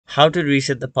How to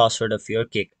reset the password of your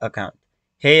Kick account.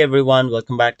 Hey everyone,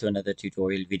 welcome back to another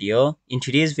tutorial video. In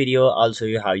today's video, I'll show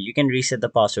you how you can reset the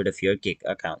password of your Kick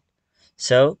account.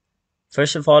 So,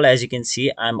 first of all, as you can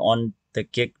see, I'm on the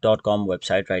kick.com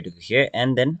website right over here,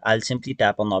 and then I'll simply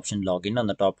tap on the option login on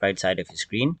the top right side of your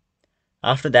screen.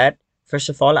 After that, first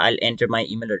of all, I'll enter my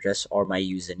email address or my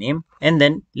username. And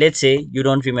then let's say you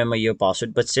don't remember your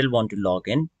password but still want to log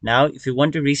in. Now, if you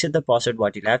want to reset the password,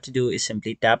 what you'll have to do is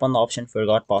simply tap on the option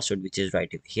forgot password, which is right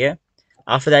over here.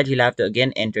 After that, you'll have to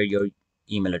again enter your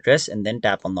email address and then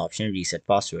tap on the option reset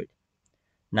password.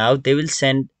 Now they will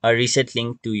send a reset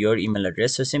link to your email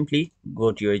address. So simply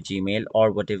go to your Gmail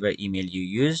or whatever email you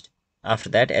used. After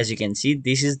that, as you can see,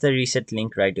 this is the reset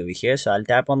link right over here. So I'll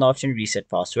tap on the option reset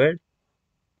password,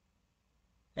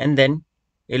 and then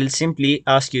it'll simply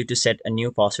ask you to set a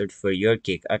new password for your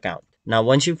Kick account. Now,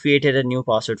 once you've created a new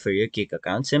password for your Kick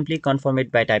account, simply confirm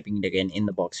it by typing it again in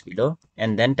the box below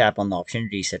and then tap on the option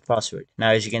reset password.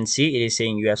 Now, as you can see, it is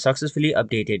saying you have successfully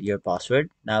updated your password.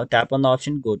 Now tap on the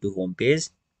option go to home page,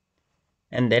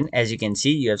 and then as you can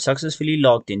see, you have successfully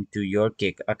logged into your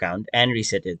Kick account and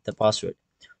resetted the password.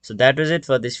 So that was it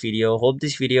for this video. Hope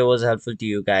this video was helpful to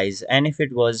you guys, and if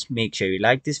it was, make sure you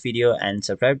like this video and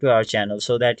subscribe to our channel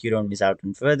so that you don't miss out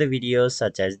on further videos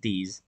such as these.